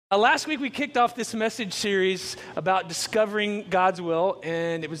Last week we kicked off this message series about discovering God's will,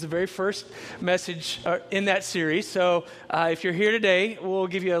 and it was the very first message in that series. So if you're here today, we'll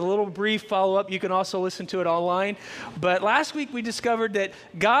give you a little brief follow-up. You can also listen to it online. But last week we discovered that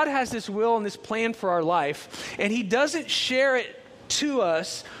God has this will and this plan for our life, and He doesn't share it to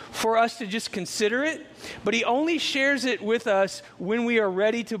us for us to just consider it, but He only shares it with us when we are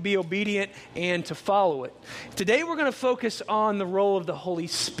ready to be obedient and to follow it. Today we're going to focus on the role of the Holy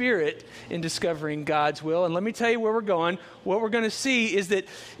Spirit in discovering God's will. And let me tell you where we're going. What we're going to see is that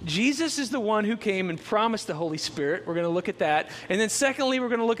Jesus is the one who came and promised the Holy Spirit. We're going to look at that. And then secondly, we're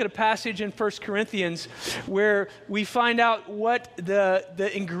going to look at a passage in 1 Corinthians where we find out what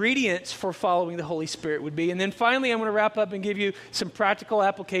the ingredients for following the Holy Spirit would be. And then finally, I'm going to wrap up and give you some practical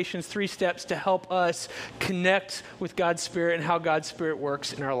applications, 3 steps to help us connect with God's Spirit and how God's Spirit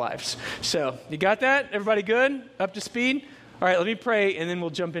works in our lives. So, you got that? Everybody good? Up to speed? All right, let me pray, and then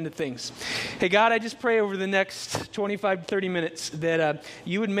we'll jump into things. Hey, God, I just pray over the next 25 to 30 minutes that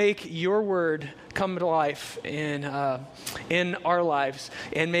you would make your word come to life in our lives.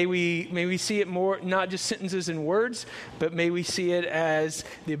 And may we see it more, not just sentences and words, but may we see it as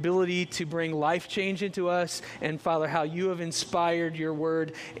the ability to bring life change into us. And Father, how you have inspired your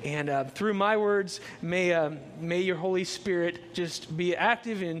word. And through my words, may your Holy Spirit just be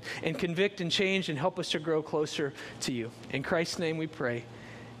active and convict and change and help us to grow closer to you. In Christ's name we pray.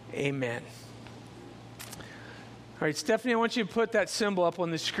 Amen. All right, Stephanie, I want you to put that symbol up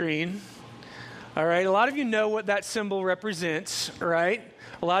on the screen. All right, a lot of you know what that symbol represents, right?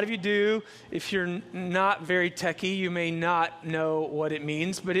 A lot of you do. If you're not very techie, you may not know what it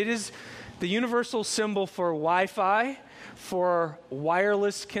means, but it is the universal symbol for Wi-Fi, for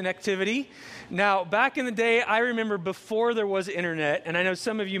wireless connectivity. Now, back in the day, I remember before there was internet, and I know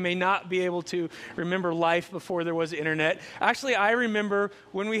some of you may not be able to remember life before there was internet. Actually, I remember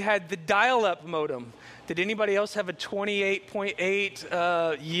when we had the dial-up modem. Did anybody else have a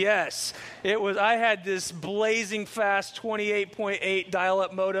 28.8? Yes. I had this blazing fast 28.8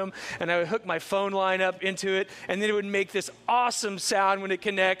 dial-up modem, and I would hook my phone line up into it, and then it would make this awesome sound when it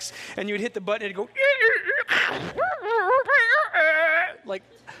connects, and you would hit the button and it'd go, like,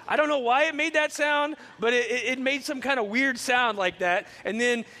 I don't know why it made that sound, but it made some kind of weird sound like that. And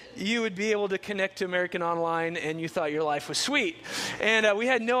then you would be able to connect to American Online, and you thought your life was sweet. And we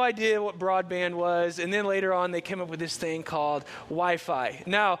had no idea what broadband was. And then later on, they came up with this thing called Wi-Fi.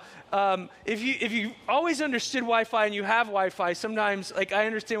 Now, if you always understood Wi-Fi and you have Wi-Fi, sometimes, like I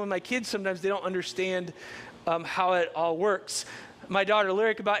understand with my kids, sometimes they don't understand how it all works. My daughter,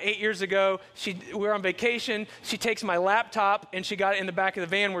 Lyric, about 8 years ago, we were on vacation. She takes my laptop, and she got it in the back of the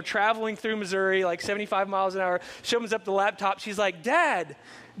van. We're traveling through Missouri, like 75 miles an hour. She opens up the laptop. She's like, "Dad,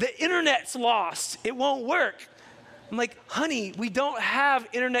 the internet's lost. It won't work." I'm like, "Honey, we don't have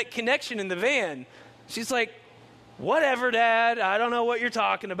internet connection in the van." She's like, "Whatever, Dad. I don't know what you're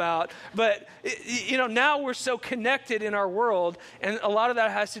talking about." But, now we're so connected in our world, and a lot of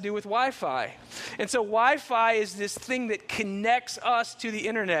that has to do with Wi-Fi. And so Wi-Fi is this thing that connects us to the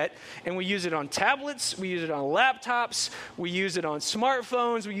internet, and we use it on tablets, we use it on laptops, we use it on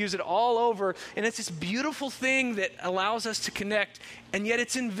smartphones, we use it all over, and it's this beautiful thing that allows us to connect, and yet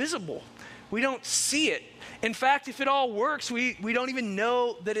it's invisible. We don't see it. In fact, if it all works, we don't even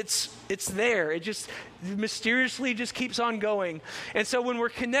know that it's there. It just mysteriously just keeps on going. And so when we're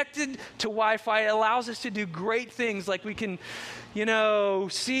connected to Wi-Fi, it allows us to do great things, like we can,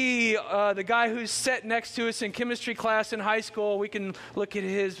 see the guy who's sat next to us in chemistry class in high school. We can look at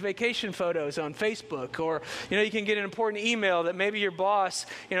his vacation photos on Facebook, or, you can get an important email that maybe your boss,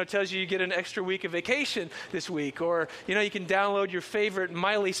 tells you get an extra week of vacation this week, or, you can download your favorite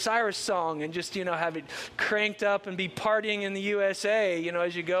Miley Cyrus song and just, have it cranked up and be partying in the USA,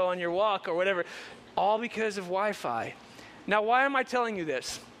 as you go on your walk or whatever, all because of Wi-Fi. Now, why am I telling you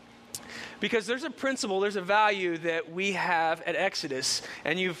this? Because there's a principle, there's a value that we have at Exodus,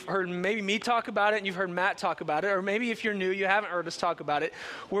 and you've heard maybe me talk about it, and you've heard Matt talk about it, or maybe if you're new, you haven't heard us talk about it,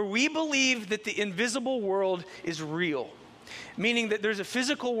 where we believe that the invisible world is real. Meaning that there's a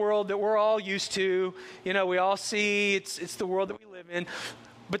physical world that we're all used to, we all see, it's the world that we live in.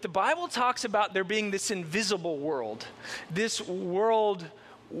 But the Bible talks about there being this invisible world, this world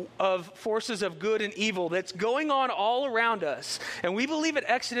of forces of good and evil that's going on all around us. And we believe at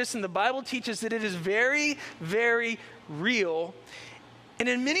Exodus, and the Bible teaches that it is very, very real. And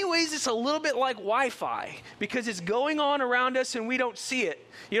in many ways, it's a little bit like Wi-Fi, because it's going on around us and we don't see it.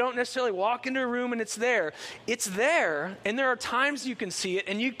 You don't necessarily walk into a room and it's there. It's there, and there are times you can see it,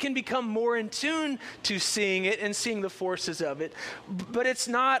 and you can become more in tune to seeing it and seeing the forces of it. But it's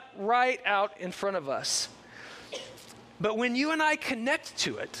not right out in front of us. But when you and I connect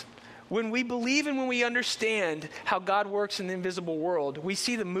to it, when we believe and when we understand how God works in the invisible world, we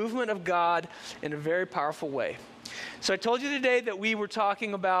see the movement of God in a very powerful way. So I told you today that we were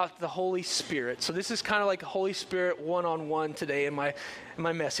talking about the Holy Spirit. So this is kind of like Holy Spirit one-on-one today in my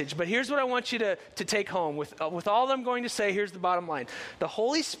message. But here's what I want you to take home. With all that I'm going to say, here's the bottom line. The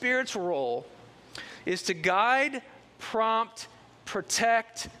Holy Spirit's role is to guide, prompt,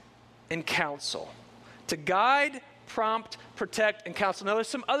 protect, and counsel. To guide, prompt, protect, and counsel. Now, there's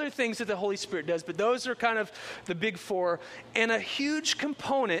some other things that the Holy Spirit does, but those are kind of the big four. And a huge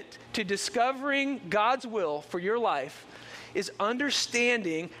component to discovering God's will for your life is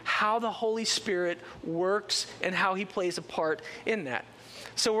understanding how the Holy Spirit works and how he plays a part in that.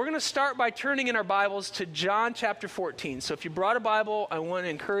 So we're going to start by turning in our Bibles to John chapter 14. So if you brought a Bible, I want to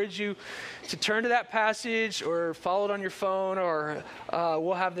encourage you to turn to that passage or follow it on your phone, or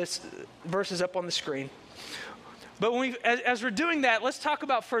we'll have this verses up on the screen. But as we're doing that, let's talk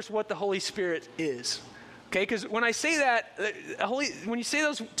about first what the Holy Spirit is. Okay, because when I say that, when you say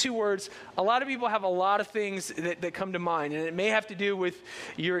those two words, a lot of people have a lot of things that come to mind. And it may have to do with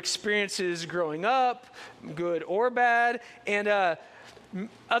your experiences growing up, good or bad. And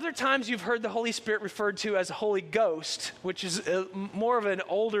other times you've heard the Holy Spirit referred to as a Holy Ghost, which is more of an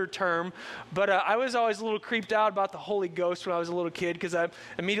older term. But I was always a little creeped out about the Holy Ghost when I was a little kid, because I'm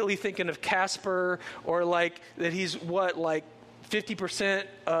immediately thinking of Casper, or like that he's 50%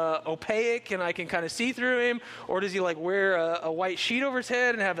 opaque and I can kind of see through him? Or does he like wear a white sheet over his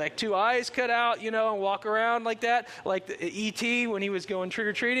head and have like two eyes cut out, and walk around like that, like E.T. when he was going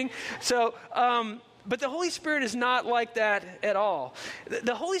trick-or-treating? So, but the Holy Spirit is not like that at all.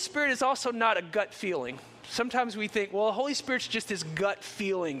 The Holy Spirit is also not a gut feeling. Sometimes we think, well, the Holy Spirit's just this gut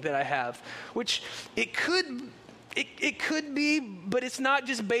feeling that I have, which it could be, but it's not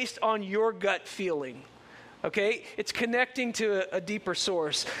just based on your gut feeling. Okay? It's connecting to a deeper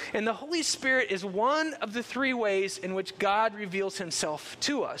source. And the Holy Spirit is one of the three ways in which God reveals himself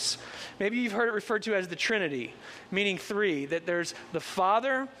to us. Maybe you've heard it referred to as the Trinity, meaning three, that there's the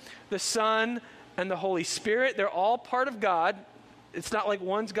Father, the Son, and the Holy Spirit. They're all part of God. It's not like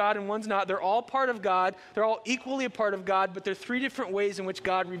one's God and one's not. They're all part of God. They're all equally a part of God, but they're three different ways in which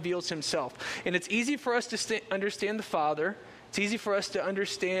God reveals himself. And it's easy for us to understand the Father. It's easy for us to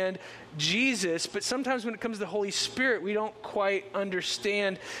understand Jesus, but sometimes when it comes to the Holy Spirit, we don't quite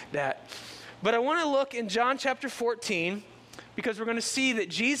understand that. But I want to look in John chapter 14, because we're going to see that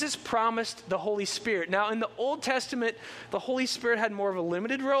Jesus promised the Holy Spirit. Now, in the Old Testament, the Holy Spirit had more of a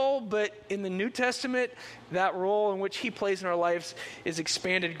limited role, but in the New Testament, that role in which he plays in our lives is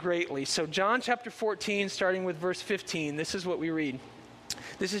expanded greatly. So John chapter 14, starting with verse 15, this is what we read.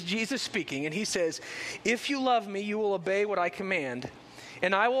 This is Jesus speaking, and he says, "If you love me, you will obey what I command,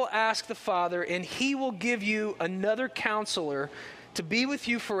 and I will ask the Father, and he will give you another counselor to be with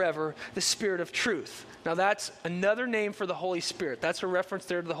you forever, the Spirit of truth." Now that's another name for the Holy Spirit. That's a reference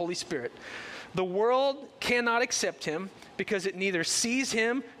there to the Holy Spirit. "The world cannot accept him because it neither sees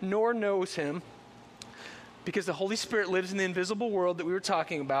him nor knows him," because the Holy Spirit lives in the invisible world that we were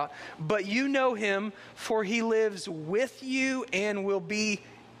talking about. "But you know him, for he lives with you and will be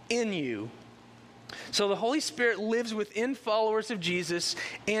in you." So the Holy Spirit lives within followers of Jesus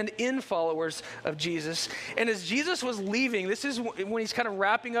and in followers of Jesus. And as Jesus was leaving, this is when he's kind of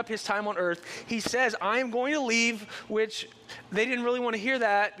wrapping up his time on earth, he says, "I am going to leave," which they didn't really want to hear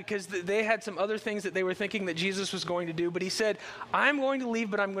that because they had some other things that they were thinking that Jesus was going to do. But he said, "I'm going to leave,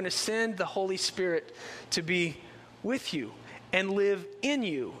 but I'm going to send the Holy Spirit to be with you and live in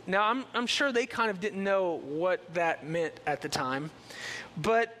you." Now, I'm sure they kind of didn't know what that meant at the time.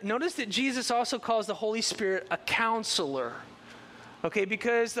 But notice that Jesus also calls the Holy Spirit a counselor. Okay,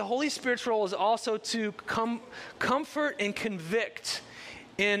 because the Holy Spirit's role is also to comfort and convict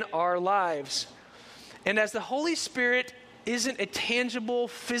in our lives. And as the Holy Spirit isn't a tangible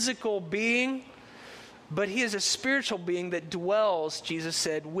physical being, but he is a spiritual being that dwells, Jesus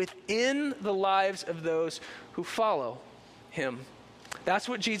said, within the lives of those who follow him. That's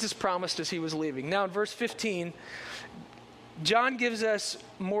what Jesus promised as he was leaving. Now in verse 15, John gives us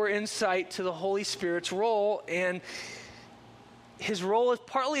more insight to the Holy Spirit's role, and his role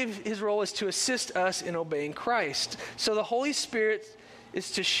is to assist us in obeying Christ. So the Holy Spirit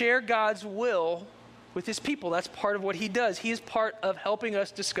is to share God's will with his people. That's part of what he does. He is part of helping us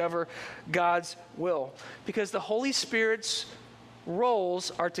discover God's will, because the Holy Spirit's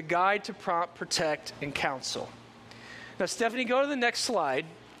roles are to guide, to prompt, protect, and counsel. Now, Stephanie, go to the next slide,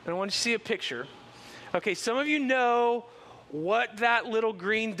 and I want you to see a picture. Okay, some of you know what that little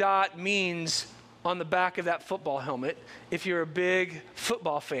green dot means on the back of that football helmet, if you're a big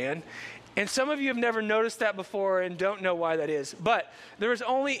football fan. And some of you have never noticed that before and don't know why that is. But in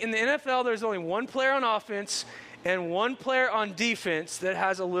the NFL, there's only one player on offense and one player on defense that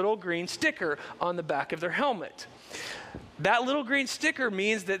has a little green sticker on the back of their helmet. That little green sticker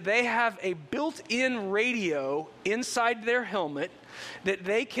means that they have a built-in radio inside their helmet that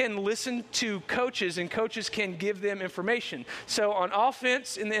they can listen to coaches, and coaches can give them information. So on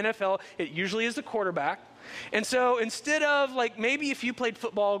offense in the NFL, it usually is the quarterback. And so instead of, like, maybe if you played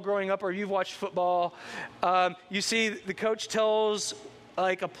football growing up or you've watched football, you see the coach tells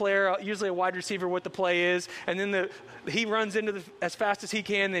like a player, usually a wide receiver, what the play is, and then he runs into as fast as he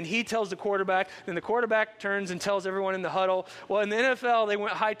can, then he tells the quarterback, then the quarterback turns and tells everyone in the huddle. Well, in the NFL, they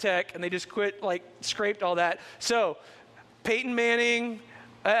went high tech and they just scraped all that. So Peyton Manning,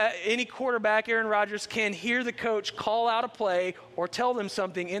 any quarterback, Aaron Rodgers, can hear the coach call out a play or tell them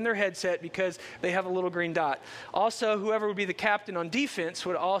something in their headset because they have a little green dot. Also, whoever would be the captain on defense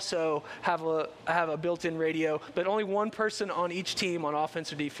would also have a built-in radio, but only one person on each team on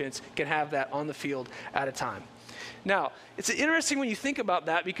offense or defense can have that on the field at a time. Now, it's interesting when you think about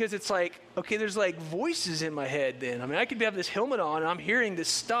that because it's like, okay, there's like voices in my head then. I mean, I could have this helmet on and I'm hearing this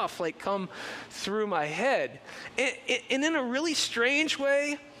stuff like come through my head. And in a really strange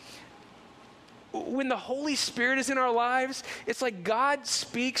way, when the Holy Spirit is in our lives, it's like God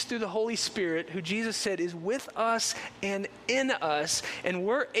speaks through the Holy Spirit, who Jesus said is with us and in us, and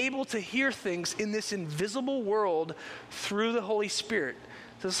we're able to hear things in this invisible world through the Holy Spirit.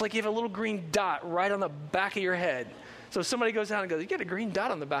 So it's like you have a little green dot right on the back of your head. So if somebody goes down and goes, you got a green dot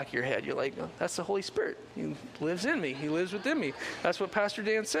on the back of your head. You're like, oh, that's the Holy Spirit. He lives in me. He lives within me. That's what Pastor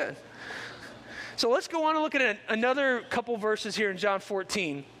Dan said. So let's go on and look at another couple verses here in John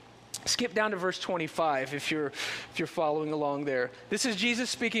 14. Skip down to verse 25 if you're following along there. This is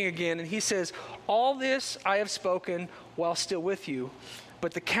Jesus speaking again, and he says, all this I have spoken while still with you,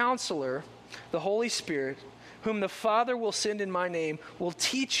 but the Counselor, the Holy Spirit, whom the Father will send in my name, will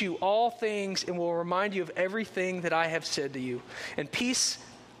teach you all things and will remind you of everything that I have said to you. And peace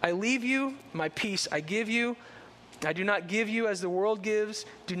I leave you, my peace I give you. I do not give you as the world gives.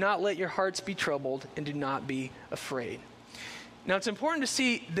 Do not let your hearts be troubled, and do not be afraid. Now, it's important to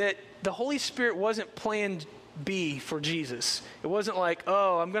see that the Holy Spirit wasn't planned B for Jesus. It wasn't like,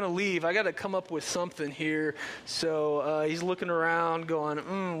 oh, I'm going to leave. I got to come up with something here. So he's looking around going,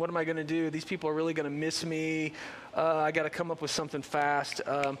 what am I going to do? These people are really going to miss me. I got to come up with something fast.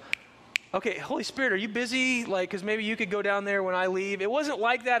 Okay, Holy Spirit, are you busy? Because maybe you could go down there when I leave. It wasn't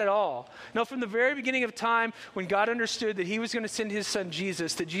like that at all. No, from the very beginning of time, when God understood that he was going to send his son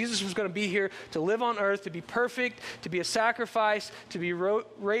Jesus, that Jesus was going to be here to live on earth, to be perfect, to be a sacrifice, to be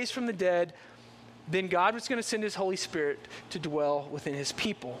raised from the dead, then God was going to send his Holy Spirit to dwell within his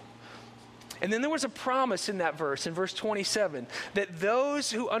people. And then there was a promise in that verse, in verse 27, that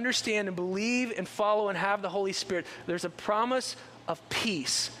those who understand and believe and follow and have the Holy Spirit, there's a promise of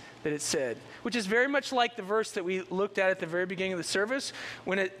peace that it said, which is very much like the verse that we looked at the very beginning of the service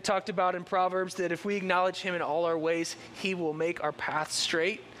when it talked about in Proverbs that if we acknowledge him in all our ways, he will make our paths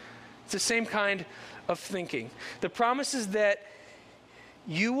straight. It's the same kind of thinking. The promise is that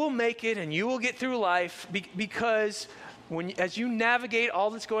you will make it and you will get through life because as you navigate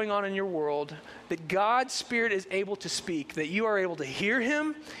all that's going on in your world, that God's Spirit is able to speak, that you are able to hear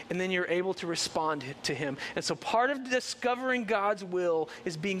him, and then you're able to respond to him. And so part of discovering God's will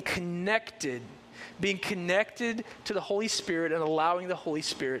is being connected to the Holy Spirit and allowing the Holy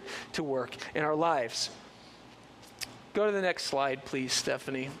Spirit to work in our lives. Go to the next slide, please,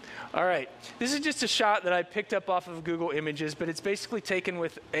 Stephanie. All right. This is just a shot that I picked up off of Google Images, but it's basically taken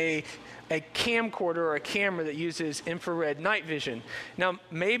with a camcorder or a camera that uses infrared night vision. Now,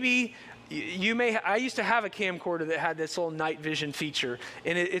 maybe I used to have a camcorder that had this little night vision feature,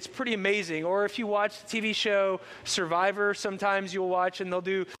 and it's pretty amazing. Or if you watch the TV show Survivor, sometimes you'll watch and they'll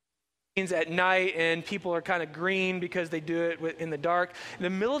do at night and people are kind of green because they do it in the dark. The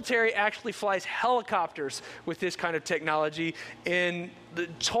military actually flies helicopters with this kind of technology. In the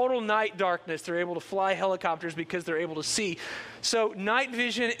total night darkness, they're able to fly helicopters because they're able to see. So night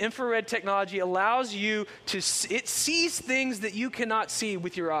vision, infrared technology allows you it sees things that you cannot see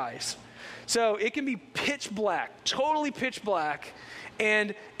with your eyes. So it can be pitch black, totally pitch black,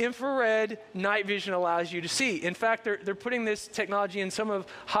 and infrared night vision allows you to see. In fact, they're putting this technology in some of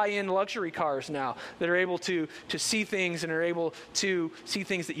high-end luxury cars now that are able to see things and are able to see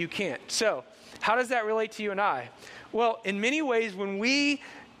things that you can't. So how does that relate to you and I? Well, in many ways, when we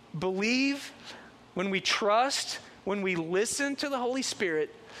believe, when we trust, when we listen to the Holy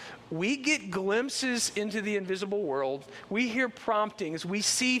Spirit, we get glimpses into the invisible world. We hear promptings. We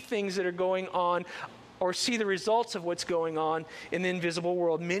see things that are going on or see the results of what's going on in the invisible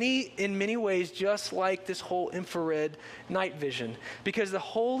world. In many ways, just like this whole infrared night vision. Because the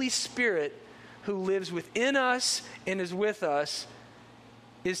Holy Spirit who lives within us and is with us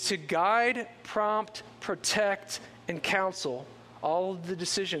is to guide, prompt, protect, and counsel all of the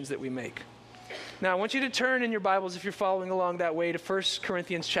decisions that we make. Now, I want you to turn in your Bibles, if you're following along that way, to 1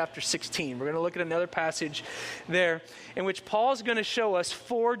 Corinthians chapter 16. We're going to look at another passage there in which Paul is going to show us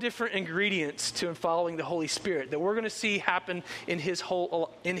 4 different ingredients to following the Holy Spirit that we're going to see happen in his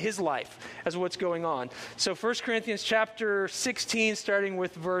life as what's going on. So 1 Corinthians chapter 16, starting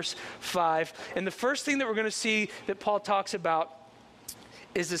with verse 5. And the first thing that we're going to see that Paul talks about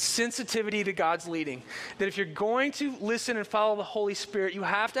is a sensitivity to God's leading. That if you're going to listen and follow the Holy Spirit, you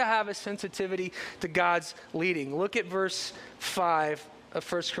have to have a sensitivity to God's leading. Look at verse 5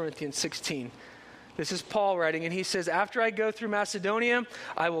 of 1 Corinthians 16. This is Paul writing, and he says, "After I go through Macedonia,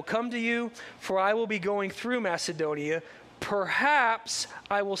 I will come to you, for I will be going through Macedonia. Perhaps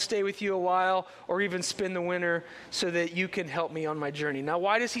I will stay with you a while or even spend the winter so that you can help me on my journey." Now,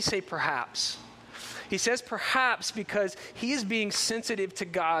 why does he say perhaps? He says perhaps because he is being sensitive to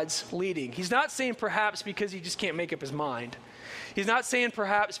God's leading. He's not saying perhaps because he just can't make up his mind. He's not saying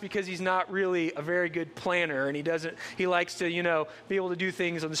perhaps because he's not really a very good planner and he likes to, be able to do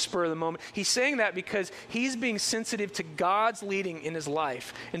things on the spur of the moment. He's saying that because he's being sensitive to God's leading in his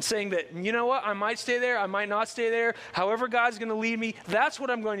life and saying that, you know what, I might stay there, I might not stay there. However God's going to lead me, that's what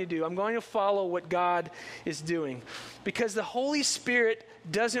I'm going to do. I'm going to follow what God is doing. Because the Holy Spirit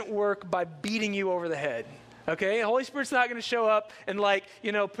doesn't work by beating you over the head. Okay? The Holy Spirit's not going to show up and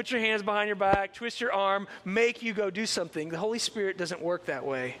put your hands behind your back, twist your arm, make you go do something. The Holy Spirit doesn't work that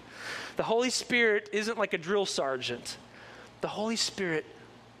way. The Holy Spirit isn't like a drill sergeant. The Holy Spirit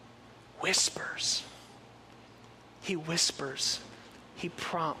whispers. He whispers. He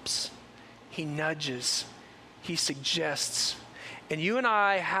prompts. He nudges. He suggests. And you and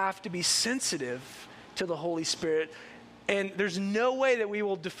I have to be sensitive to the Holy Spirit. And there's no way that we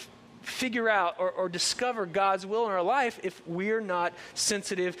will figure out or discover God's will in our life if we're not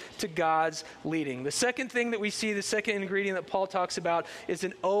sensitive to God's leading. The second thing that we see, the second ingredient that Paul talks about, is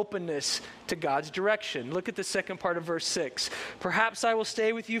an openness to God's direction. Look at the second part of verse 6. "Perhaps I will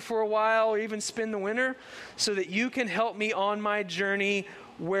stay with you for a while or even spend the winter so that you can help me on my journey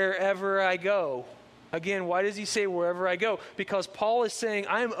wherever I go." Again, why does he say wherever I go? Because Paul is saying,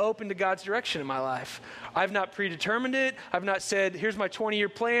 I am open to God's direction in my life. I've not predetermined it. I've not said, here's my 20-year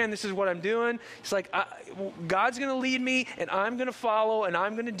plan. This is what I'm doing. It's like, God's going to lead me, and I'm going to follow, and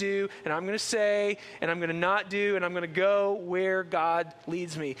I'm going to do, and I'm going to say, and I'm going to not do, and I'm going to go where God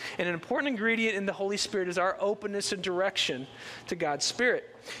leads me. And an important ingredient in the Holy Spirit is our openness and direction to God's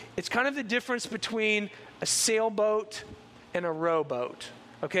Spirit. It's kind of the difference between a sailboat and a rowboat.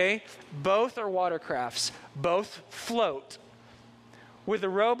 Okay? Both are watercrafts. Both float. With a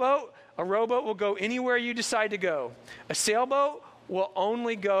rowboat will go anywhere you decide to go. A sailboat will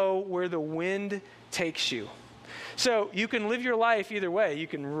only go where the wind takes you. So you can live your life either way. You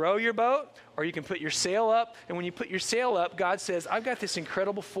can row your boat or you can put your sail up. And when you put your sail up, God says, I've got this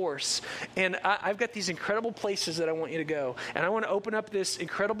incredible force. And I've got these incredible places that I want you to go. And I want to open up this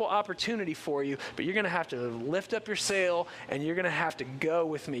incredible opportunity for you. But you're going to have to lift up your sail and you're going to have to go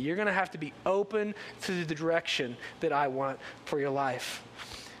with me. You're going to have to be open to the direction that I want for your life.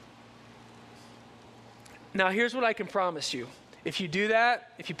 Now, here's what I can promise you. If you do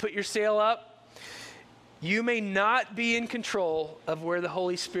that, if you put your sail up, you may not be in control of where the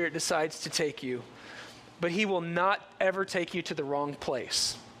Holy Spirit decides to take you, but he will not ever take you to the wrong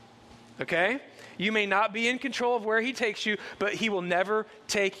place. Okay? You may not be in control of where he takes you, but he will never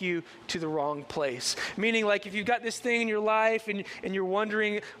take you to the wrong place. Meaning, like, if you've got this thing in your life and you're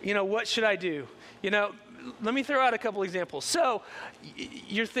wondering, what should I do? Let me throw out a couple examples. So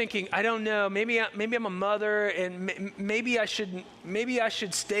you're thinking, I don't know, maybe I'm a mother and maybe I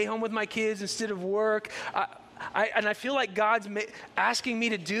should stay home with my kids instead of work. And I feel like God's asking me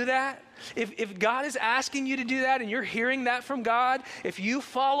to do that. If God is asking you to do that and you're hearing that from God, if you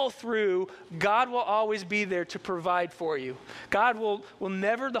follow through, God will always be there to provide for you. God will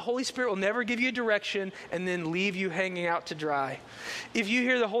never, the Holy Spirit will never give you a direction and then leave you hanging out to dry. If you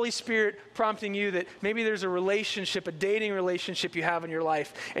hear the Holy Spirit prompting you that maybe there's a relationship, a dating relationship you have in your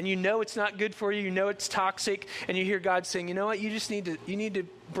life, and you know it's not good for you, you know it's toxic, and you hear God saying, you know what, you need to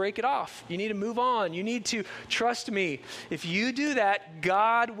break it off. You need to move on. You need to trust me. If you do that,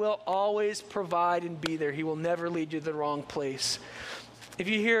 God will always provide and be there. He will never lead you to the wrong place. If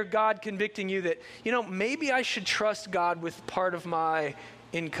you hear God convicting you that, maybe I should trust God with part of my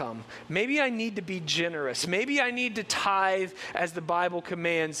income. Maybe I need to be generous. Maybe I need to tithe as the Bible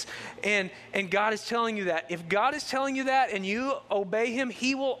commands. And God is telling you that. If God is telling you that and you obey him,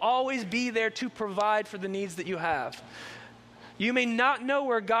 he will always be there to provide for the needs that you have. You may not know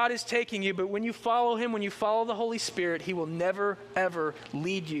where God is taking you, but when you follow him, when you follow the Holy Spirit, he will never, ever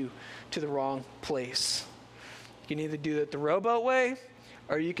lead you to the wrong place. You can either do it the rowboat way,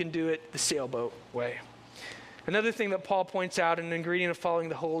 or you can do it the sailboat way. Another thing that Paul points out, an ingredient of following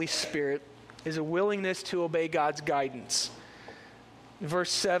the Holy Spirit, is a willingness to obey God's guidance. In verse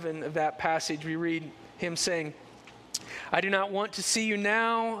 7 of that passage, we read him saying, I do not want to see you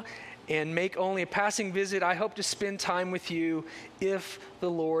now and make only a passing visit. I hope to spend time with you if the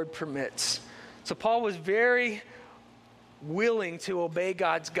Lord permits. So Paul was very willing to obey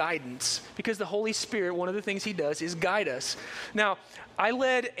God's guidance because the Holy Spirit, one of the things he does is guide us. Now, I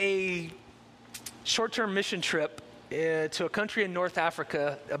led a short-term mission trip to a country in North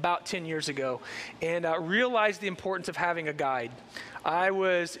Africa about 10 years ago and realized the importance of having a guide. I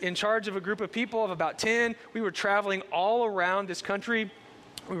was in charge of a group of people of about 10. We were traveling all around this country.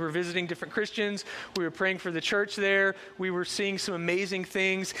 We were visiting different Christians. We were praying for the church there. We were seeing some amazing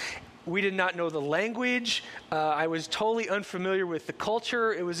things. We did not know the language. I was totally unfamiliar with the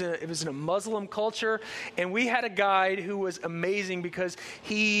culture. It was in a Muslim culture. And we had a guide who was amazing because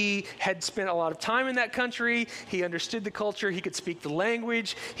he had spent a lot of time in that country. He understood the culture. He could speak the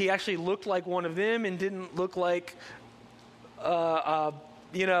language. He actually looked like one of them and didn't look like a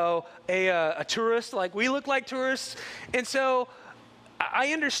tourist like we look like tourists. And so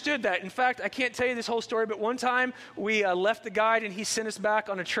I understood that. In fact, I can't tell you this whole story, but one time we left the guide and he sent us back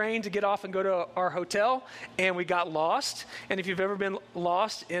on a train to get off and go to our hotel, and we got lost. And if you've ever been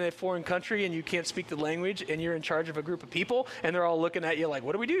lost in a foreign country and you can't speak the language and you're in charge of a group of people and they're all looking at you like,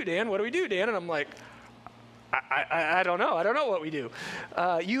 what do we do, Dan? What do we do, Dan? And I'm like, I don't know. I don't know what we do.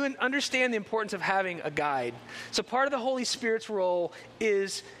 You understand the importance of having a guide. So part of the Holy Spirit's role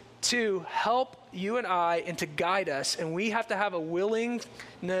is to help you and I and to guide us. And we have to have a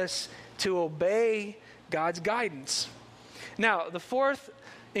willingness to obey God's guidance. Now, the fourth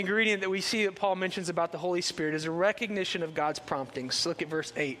ingredient that we see that Paul mentions about the Holy Spirit is a recognition of God's promptings. Look at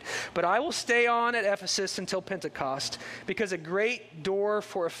verse 8. But I will stay on at Ephesus until Pentecost, because a great door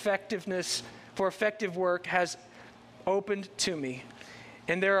for effective work has opened to me.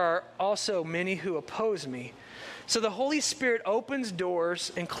 And there are also many who oppose me. So the Holy Spirit opens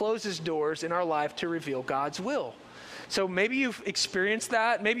doors and closes doors in our life to reveal God's will. So maybe you've experienced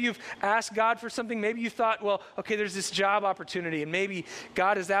that. Maybe you've asked God for something. Maybe you thought, well, okay, there's this job opportunity. And maybe,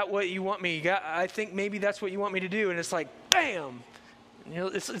 God, is that what you want me? I think maybe that's what you want me to do. And it's like, bam. You know,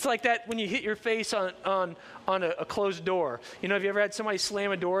 it's like that when you hit your face on a closed door. You know, have you ever had somebody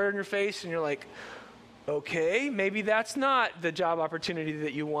slam a door in your face and you're like, okay, maybe that's not the job opportunity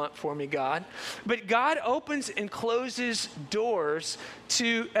that you want for me, God. But God opens and closes doors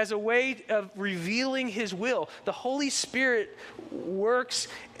as a way of revealing his will. The Holy Spirit works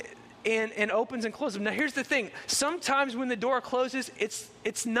and opens and closes. Now, here's the thing. Sometimes when the door closes,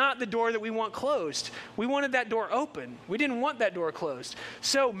 it's not the door that we want closed. We wanted that door open. We didn't want that door closed.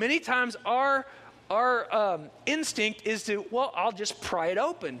 So many times our instinct is to, well, I'll just pry it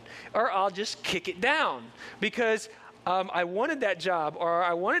open, or I'll just kick it down because I wanted that job, or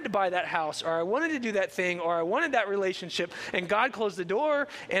I wanted to buy that house, or I wanted to do that thing, or I wanted that relationship, and God closed the door,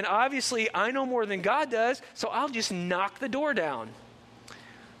 and obviously I know more than God does, so I'll just knock the door down.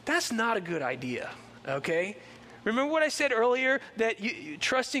 That's not a good idea, okay? Remember what I said earlier, that you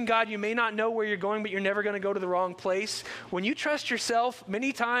trusting God, you may not know where you're going, but you're never going to go to the wrong place. When you trust yourself,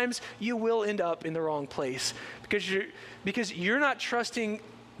 many times you will end up in the wrong place because you're not trusting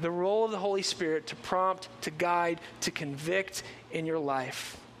the role of the Holy Spirit to prompt, to guide, to convict in your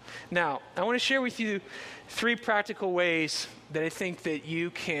life. Now, I want to share with you 3 practical ways that I think that you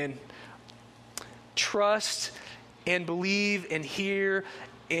can trust and believe and hear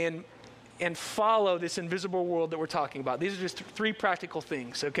and follow this invisible world that we're talking about. These are just 3 practical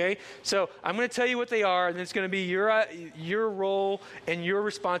things, okay? So I'm going to tell you what they are, and it's going to be your role and your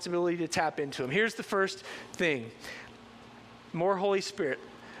responsibility to tap into them. Here's the first thing. More Holy Spirit.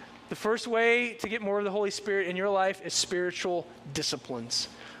 The first way to get more of the Holy Spirit in your life is spiritual disciplines.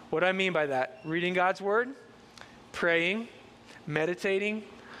 What do I mean by that? Reading God's Word, praying, meditating,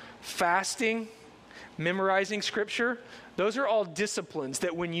 fasting, memorizing Scripture. Those are all disciplines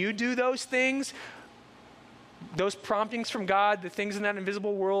that when you do those things, those promptings from God, the things in that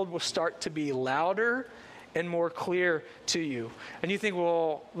invisible world will start to be louder and more clear to you. And you think,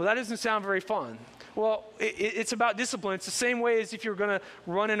 well, that doesn't sound very fun. Well, it's about discipline. It's the same way as if you're going to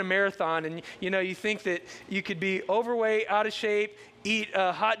run in a marathon and, you think that you could be overweight, out of shape, eat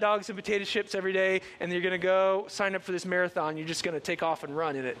hot dogs and potato chips every day, and you're going to go sign up for this marathon. You're just going to take off and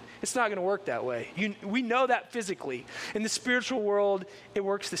run in it. It's not going to work that way. We know that physically. In the spiritual world, it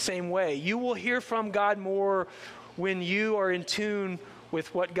works the same way. You will hear from God more when you are in tune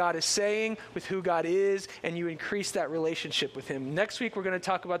with what God is saying, with who God is, and you increase that relationship with him. Next week, we're going to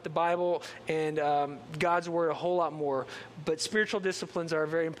talk about the Bible and God's word a whole lot more, but spiritual disciplines are a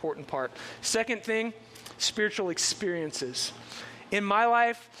very important part. Second thing, spiritual experiences. In my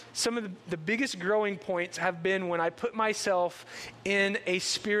life, some of the biggest growing points have been when I put myself in a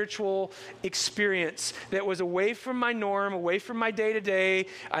spiritual experience that was away from my norm, away from my day-to-day.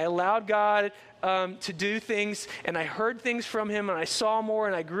 I allowed God to do things, and I heard things from him, and I saw more,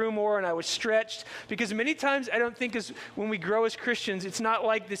 and I grew more, and I was stretched. Because many times I don't think when we grow as Christians, it's not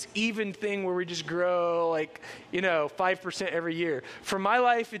like this even thing where we just grow 5% every year. For my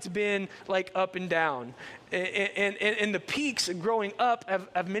life, it's been like up and down. And the peaks of growing up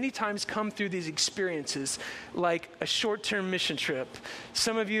have many times come through these experiences, like a short-term mission trip.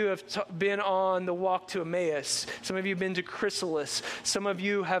 Some of you have been on the walk to Emmaus. Some of you have been to Chrysalis. Some of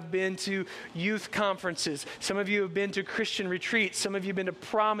you have been to youth conferences. Some of you have been to Christian retreats. Some of you have been to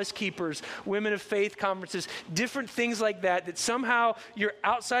Promise Keepers, Women of Faith conferences, different things like that somehow you're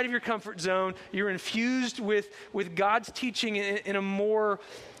outside of your comfort zone. You're infused with God's teaching in a more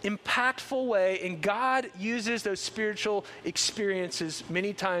impactful way, and God uses those spiritual experiences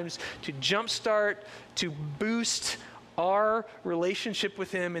many times to jumpstart, to boost our relationship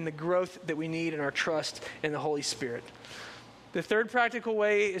with him and the growth that we need in our trust in the Holy Spirit. The third practical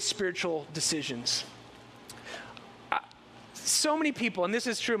way is spiritual decisions. So many people, and this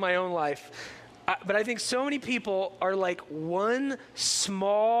is true in my own life, but I think so many people are like one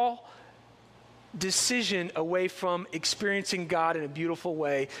small decision away from experiencing God in a beautiful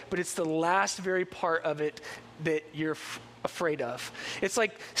way, but it's the last very part of it that you're afraid of. It's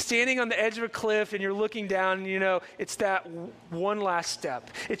like standing on the edge of a cliff and you're looking down and it's that one last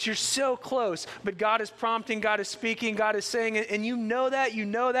step. You're so close, but God is prompting, God is speaking, God is saying it, and you know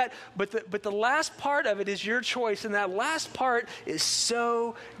that, but the last part of it is your choice, and that last part is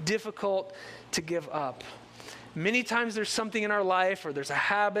so difficult to give up. Many times there's something in our life, or there's a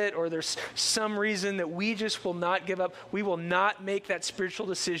habit, or there's some reason that we just will not give up. We will not make that spiritual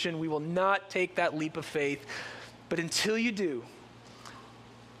decision. We will not take that leap of faith. But until you do,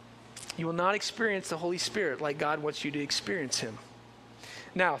 you will not experience the Holy Spirit like God wants you to experience him.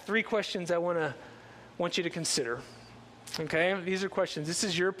 Now, 3 questions I want you to consider. Okay, these are questions. This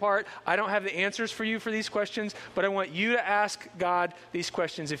is your part. I don't have the answers for you for these questions, but I want you to ask God these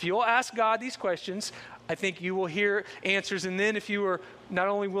questions. If you'll ask God these questions, I think you will hear answers. And then if you are not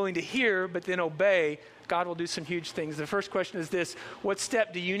only willing to hear, but then obey, God will do some huge things. The first question is this: what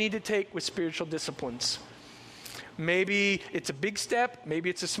step do you need to take with spiritual disciplines? Maybe it's a big step. Maybe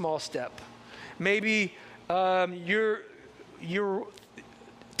it's a small step. Maybe your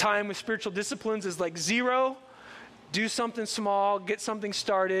time with spiritual disciplines is like 0. Do something small, get something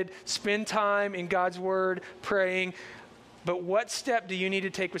started, spend time in God's word, praying. But what step do you need to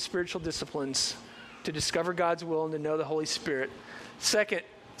take with spiritual disciplines to discover God's will and to know the Holy Spirit? Second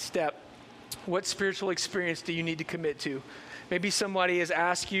step, what spiritual experience do you need to commit to? Maybe somebody has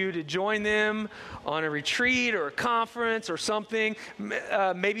asked you to join them on a retreat or a conference or something.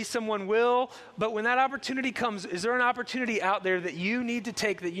 Maybe someone will. But when that opportunity comes, is there an opportunity out there that you need to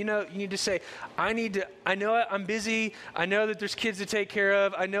take, that you need to say, I know I'm busy. I know that there's kids to take care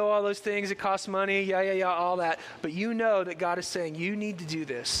of. I know all those things. It costs money. All that. But you know that God is saying, you need to do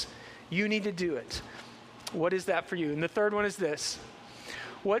this. You need to do it. What is that for you? And the third one is this: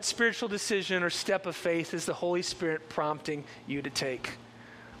 what spiritual decision or step of faith is the Holy Spirit prompting you to take?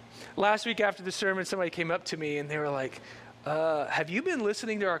 Last week after the sermon, somebody came up to me and they were like, have you been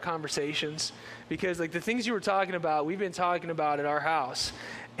listening to our conversations? Because the things you were talking about, we've been talking about at our house.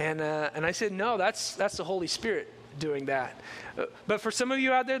 And I said, no, that's the Holy Spirit doing that. But for some of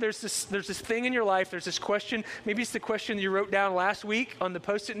you out there, there's this thing in your life, there's this question. Maybe it's the question you wrote down last week on the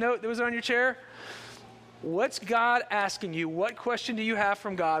Post-it note that was on your chair. What's God asking you? What question do you have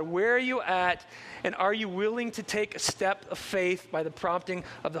from God? Where are you at? And are you willing to take a step of faith by the prompting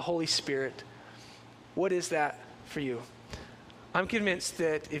of the Holy Spirit? What is that for you? I'm convinced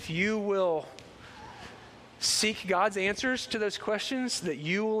that if you will seek God's answers to those questions, that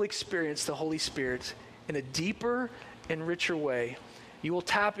you will experience the Holy Spirit in a deeper and richer way. You will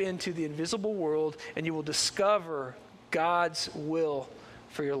tap into the invisible world and you will discover God's will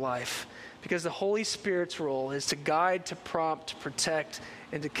for your life. Because the Holy Spirit's role is to guide, to prompt, to protect,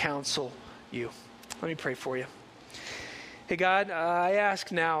 and to counsel you. Let me pray for you. Hey, God, I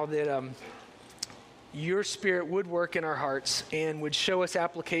ask now that your Spirit would work in our hearts and would show us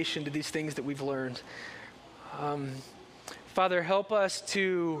application to these things that we've learned. Father, help us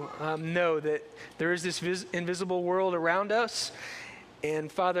to know that there is this invisible world around us.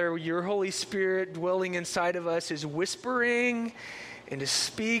 And Father, your Holy Spirit dwelling inside of us is whispering and is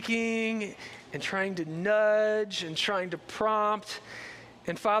speaking and trying to nudge and trying to prompt.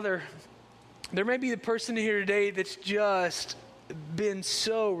 And Father, there may be the person here today that's just been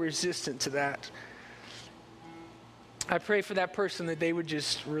so resistant to that. I pray for that person that they would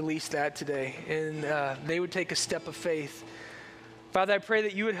just release that today and they would take a step of faith. Father, I pray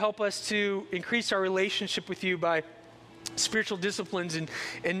that you would help us to increase our relationship with you by spiritual disciplines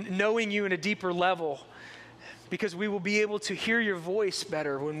and knowing you in a deeper level, because we will be able to hear your voice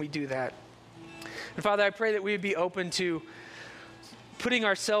better when we do that. And Father, I pray that we would be open to putting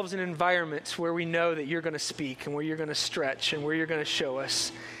ourselves in environments where we know that you're going to speak and where you're going to stretch and where you're going to show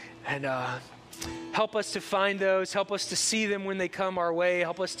us. And help us to find those. Help us to see them when they come our way.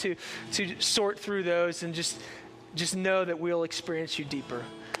 Help us to sort through those and just know that we'll experience you deeper.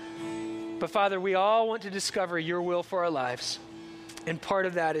 But Father, we all want to discover your will for our lives. And part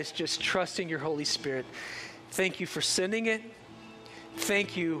of that is just trusting your Holy Spirit. Thank you for sending it.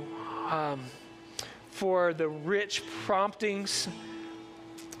 Thank you for the rich promptings.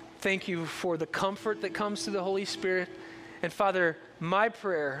 Thank you for the comfort that comes through the Holy Spirit. And Father, my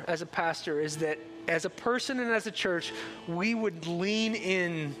prayer as a pastor is that as a person and as a church, we would lean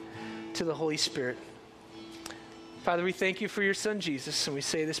in to the Holy Spirit. Father, we thank you for your Son, Jesus, and we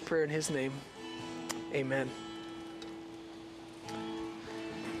say this prayer in his name. Amen.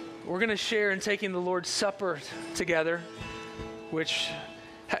 We're going to share in taking the Lord's Supper together, which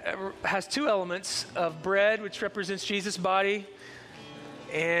has two elements of bread, which represents Jesus' body,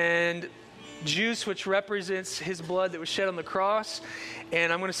 and juice, which represents his blood that was shed on the cross.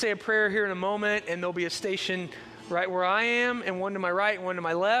 And I'm going to say a prayer here in a moment, and there'll be a station right where I am, and one to my right and one to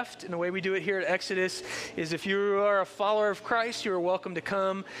my left. And the way we do it here at Exodus is if you are a follower of Christ, you are welcome to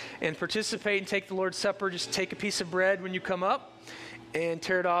come and participate and take the Lord's Supper. Just take a piece of bread when you come up and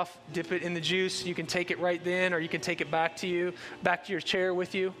tear it off, dip it in the juice. You can take it right then, or you can take it back to your chair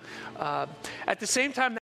with you. At the same time,